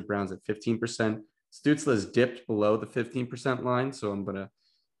 roster. Brown's at 15%. Stützle's dipped below the 15% line, so I'm gonna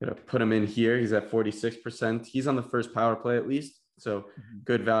put him in here. He's at 46%. He's on the first power play at least, so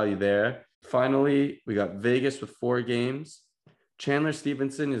good value there. Finally, we got Vegas with 4 games. Chandler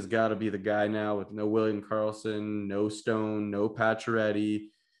Stevenson has got to be the guy now with no William Karlsson, no Stone, no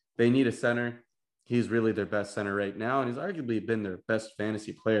Pacioretty. They need a center. He's really their best center right now, and he's arguably been their best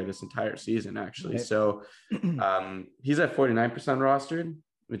fantasy player this entire season, actually. Right. So he's at 49% rostered,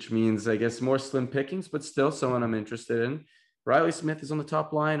 which means, I guess, more slim pickings, but still someone I'm interested in. Riley Smith is on the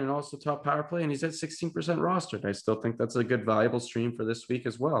top line and also top power play, and he's at 16% rostered. I still think that's a good, valuable stream for this week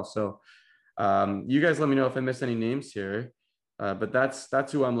as well. So you guys let me know if I missed any names here, but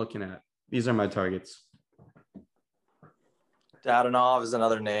that's who I'm looking at. These are my targets. Dadonov is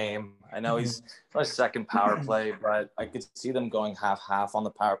another name. I know he's my second power play, but I could see them going half on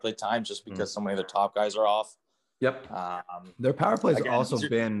the power play time just because so many of their top guys are off. Yep. Their power play's also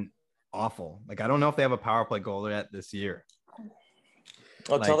been awful. Like, I don't know if they have a power play goal yet this year.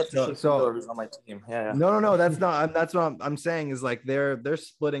 Oh, like, tell the who's on my team. Yeah. No. That's what I'm saying is like they're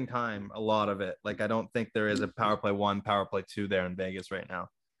splitting time a lot of it. Like, I don't think there is a power play 1, power play 2 there in Vegas right now.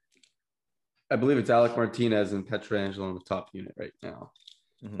 I believe it's Alec Martinez and Pietrangelo in the top unit right now.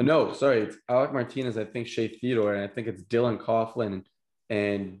 No, sorry, it's Alec Martinez. I think Shea Theodore, and I think it's Dylan Coughlin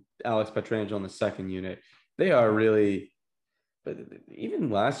and Alex Pietrangelo in the second unit. They are really, but even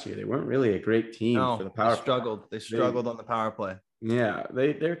last year they weren't really a great team for the power. They struggled on the power play. Yeah,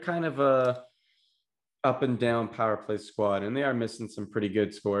 they're kind of a up and down power play squad, and they are missing some pretty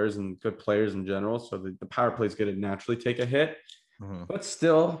good scorers and good players in general. So the power play is going to naturally take a hit. But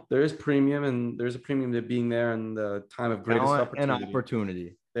still, there is premium, and there's a premium to being there in the time of greatest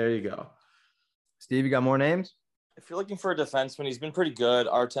opportunity. There you go. Steve, you got more names? If you're looking for a defenseman, he's been pretty good.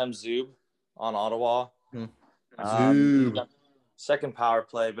 Artem Zub on Ottawa. Second power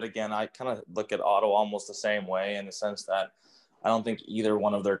play, but again, I kind of look at Ottawa almost the same way in the sense that I don't think either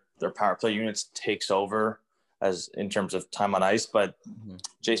one of their power play units takes over as in terms of time on ice. But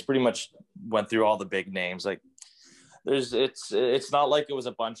Jace pretty much went through all the big names. Like, it's not like it was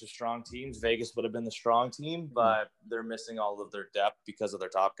a bunch of strong teams. Vegas would have been the strong team, but they're missing all of their depth because of their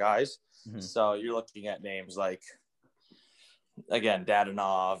top guys. So you're looking at names like, again,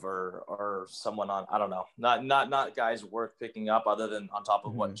 Dadonov or someone on, I don't know, not guys worth picking up other than on top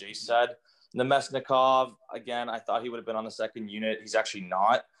of what Jace said. Nemesnikov, again, I thought he would have been on the second unit. He's actually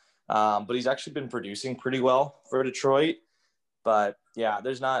not, but he's actually been producing pretty well for Detroit. But yeah,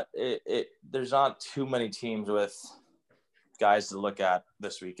 there's not too many teams with guys to look at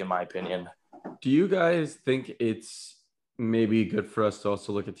this week, in my opinion. Do you guys think it's maybe good for us to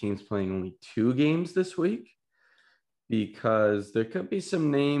also look at teams playing only 2 games this week? Because there could be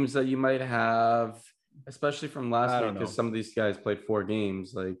some names that you might have, especially from last week, because some of these guys played 4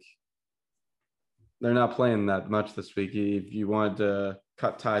 games. Like, they're not playing that much this week. If you wanted to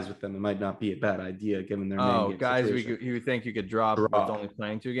cut ties with them, it might not be a bad idea given their main guys you think you could drop with only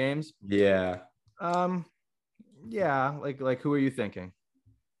playing 2 games? Yeah. Yeah, like who are you thinking?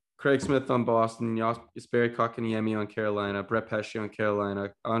 Craig Smith on Boston, Jesperi Kotkaniemi on Carolina, Brett Pesce on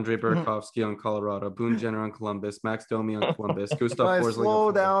Carolina, Andre Burakovsky on Colorado, Boone Jenner on Columbus, Max Domi on Columbus, Gustav Forsling.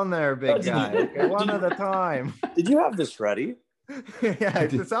 Slow down there, big guy. Okay, one at a time. Did you have this ready? Yeah,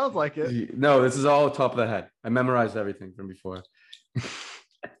 it sounds like it. No, this is all top of the head. I memorized everything from before.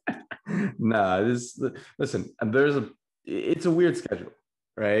 Listen, it's a weird schedule,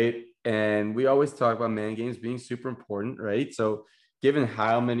 right? And we always talk about man games being super important, right? So given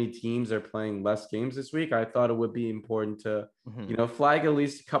how many teams are playing less games this week, I thought it would be important to, flag at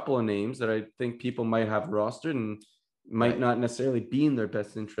least a couple of names that I think people might have rostered and might not necessarily be in their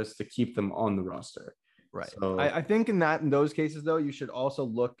best interest to keep them on the roster. Right. So, I think in those cases, though, you should also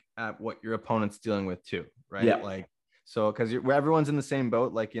look at what your opponent's dealing with too, right? Yeah. Like, so because everyone's in the same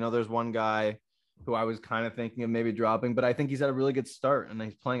boat. Like, there's one guy who I was kind of thinking of maybe dropping, but I think he's had a really good start and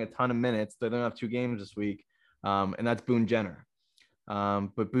he's playing a ton of minutes. They don't have 2 games this week, and that's Boone Jenner.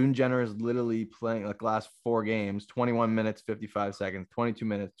 But Boone Jenner is literally playing like last 4 games, 21 minutes, 55 seconds, 22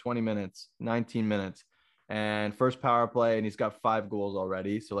 minutes, 20 minutes, 19 minutes, and first power play, and he's got 5 goals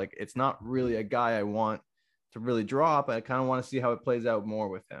already. So like, it's not really a guy I want to really drop. I kind of want to see how it plays out more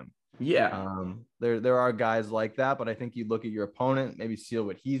with him. Yeah. There are guys like that, but I think you look at your opponent, maybe see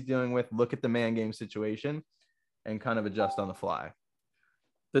what he's dealing with, look at the man game situation, and kind of adjust on the fly.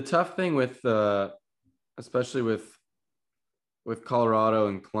 The tough thing with, especially with Colorado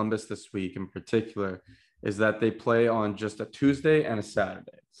and Columbus this week in particular, is that they play on just a Tuesday and a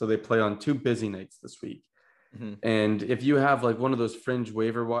Saturday. So they play on 2 busy nights this week. Mm-hmm. And if you have like one of those fringe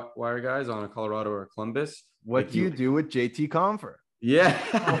waiver wire guys on a Colorado or a Columbus, what like do you do with JT Compher? Yeah.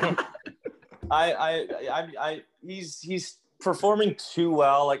 He's performing too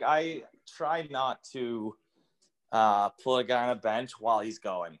well. Like, I try not to pull a guy on a bench while he's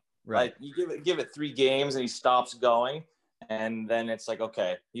going. Right. Like, you give it 3 games and he stops going, and then it's like,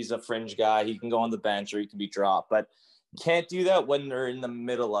 okay, he's a fringe guy. He can go on the bench or he can be dropped. But can't do that when they're in the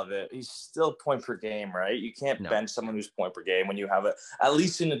middle of it. He's still point per game, right? You can't bench someone who's point per game when you have it, at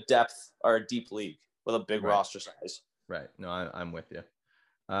least in a depth or a deep league with a big roster size. Right. No, I'm with you.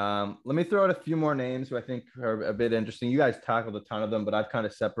 Let me throw out a few more names who I think are a bit interesting. You guys tackled a ton of them, but I've kind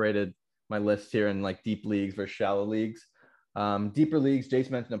of separated my list here in like deep leagues versus shallow leagues. Deeper leagues, Jace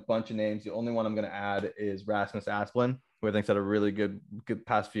mentioned a bunch of names. The only one I'm going to add is Rasmus Asplund, who I think's had a really good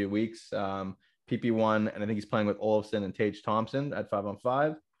past few weeks. PP1, and I think he's playing with Olofsson and Tage Thompson at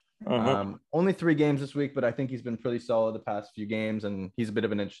 5-on-5. Only 3 games this week, but I think he's been pretty solid the past few games, and he's a bit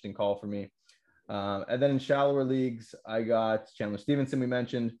of an interesting call for me. And then in shallower leagues, I got Chandler Stevenson, we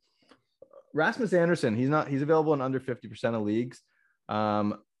mentioned. Rasmus Andersson, he's available in under 50% of leagues.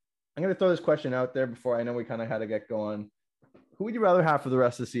 I'm going to throw this question out there before I know we kind of had to get going. Who would you rather have for the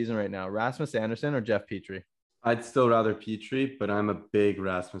rest of the season right now, Rasmus Andersson or Jeff Petrie? I'd still rather Petrie, but I'm a big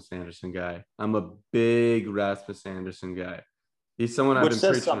Rasmus Andersson guy. He's someone I've been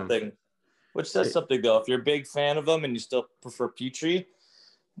preaching. Which says something, though. If you're a big fan of him and you still prefer Petrie,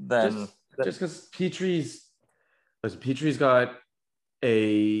 then just because Petrie's got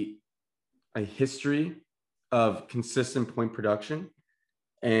a history of consistent point production,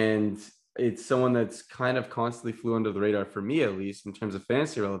 and it's someone that's kind of constantly flew under the radar for me, at least in terms of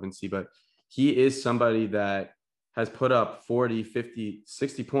fantasy relevancy, but he is somebody that has put up 40, 50,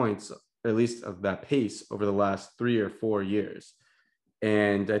 60 points, at least of that pace over the last 3 or 4 years.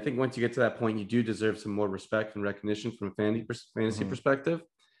 And I think once you get to that point, you do deserve some more respect and recognition from a fantasy perspective.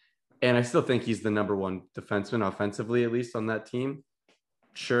 And I still think he's the number 1 defenseman offensively, at least on that team.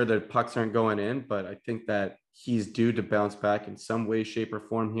 Sure, the pucks aren't going in, but I think that he's due to bounce back in some way, shape, or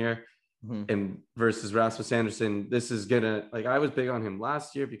form here. And versus Rasmus Andersson, this is gonna, like, I was big on him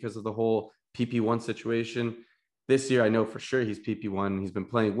last year because of the whole PP1 situation. This year, I know for sure he's PP1. He's been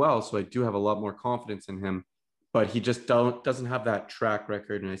playing well, so I do have a lot more confidence in him. But he just doesn't have that track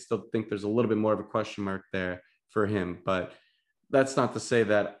record, and I still think there's a little bit more of a question mark there for him. But that's not to say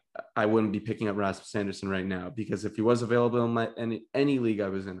that I wouldn't be picking up Rasmus Andersson right now, because if he was available in any league I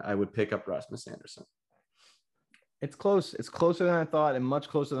was in, I would pick up Rasmus Andersson. It's close. It's closer than I thought, and much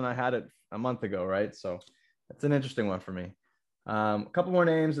closer than I had it a month ago, right? So it's an interesting one for me. A couple more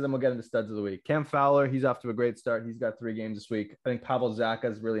names, and then we'll get into studs of the week. Cam Fowler, he's off to a great start. He's got 3 games this week. I think Pavel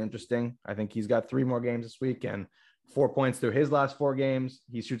Zacha is really interesting. I think he's got 3 more games this week and 4 points through his last 4 games.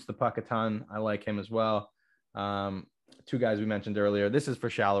 He shoots the puck a ton. I like him as well. 2 guys we mentioned earlier. This is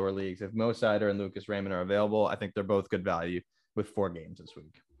for shallower leagues. If Mo Seider and Lucas Raymond are available, I think they're both good value with 4 games this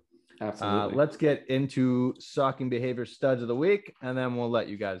week. Absolutely. Let's get into Socking Behavior studs of the week, and then we'll let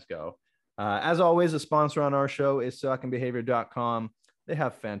you guys go. As always, a sponsor on our show is sockingbehavior.com. They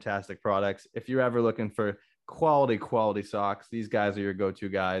have fantastic products. If you're ever looking for quality socks, these guys are your go-to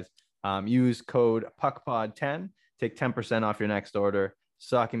guys. Use code PUCKPOD10. Take 10% off your next order.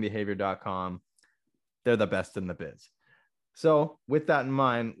 Sockingbehavior.com. They're the best in the biz. So with that in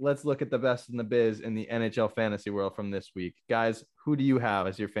mind, let's look at the best in the biz in the NHL fantasy world from this week. Guys, who do you have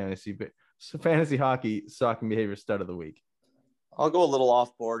as your fantasy hockey Socking Behavior stud of the week? I'll go a little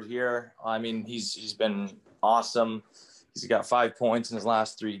off board here. I mean, he's been awesome. He's got 5 points in his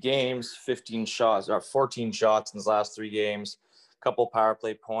last 3 games, 14 shots in his last 3 games, a couple power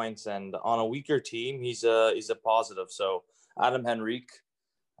play points, and on a weaker team, he's a positive. So Adam Henrique,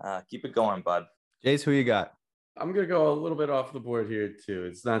 keep it going, bud. Jace, who you got? I'm going to go a little bit off the board here, too.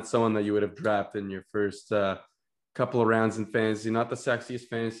 It's not someone that you would have drafted in your first couple of rounds in fantasy. Not the sexiest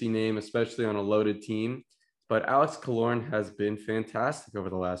fantasy name, especially on a loaded team. But Alex Killorn has been fantastic over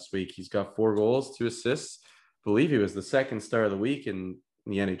the last week. He's got 4 goals, 2 assists. I believe he was the second star of the week in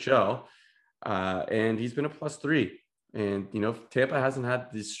the NHL. And he's been a +3. And, you know, Tampa hasn't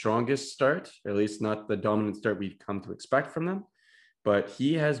had the strongest start, or at least not the dominant start we've come to expect from them. But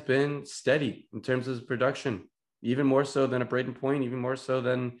he has been steady in terms of his production, even more so than a Brayden Point, even more so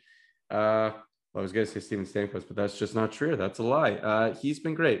than, I was going to say Steven Stamkos, but that's just not true. That's a lie. He's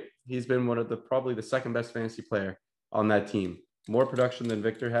been great. He's been one of probably the second best fantasy player on that team. More production than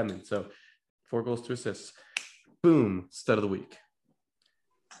Victor Hedman. So 4 goals, 2 assists. Boom, stud of the week.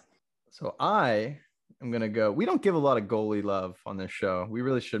 So I am going to go. We don't give a lot of goalie love on this show. We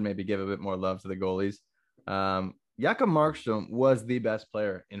really should maybe give a bit more love to the goalies. Jakob Markstrom was the best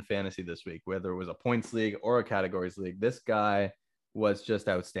player in fantasy this week, whether it was a points league or a categories league. This guy was just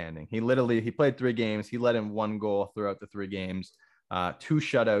outstanding. He played 3 games. He let in 1 goal throughout the 3 games, 2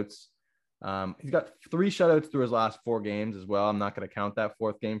 shutouts. He's got 3 shutouts through his last 4 games as well. I'm not going to count that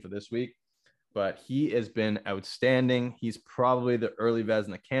 4th game for this week, but he has been outstanding. He's probably the early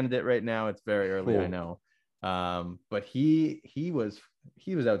Vezina candidate right now. It's very early, cool. I know. But he was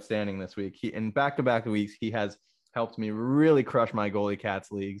outstanding this week. In back-to-back weeks, he has helped me really crush my goalie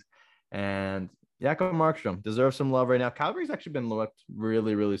cats leagues. And Jakob Markstrom deserves some love right now. Calgary's actually been looked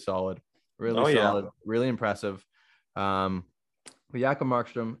really, really solid. Really solid. Really impressive. Jakob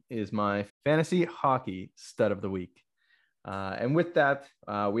Markstrom is my fantasy hockey stud of the week. And with that,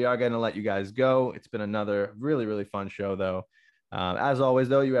 we are going to let you guys go. It's been another really, really fun show, though. As always,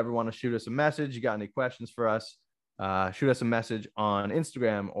 though, you ever want to shoot us a message, you got any questions for us, shoot us a message on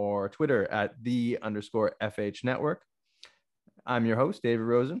Instagram or Twitter at @the_FH Network. I'm your host, David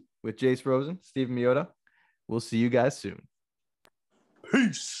Rosen, with Jace Rosen, Steven Miota. We'll see you guys soon.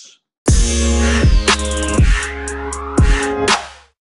 Peace.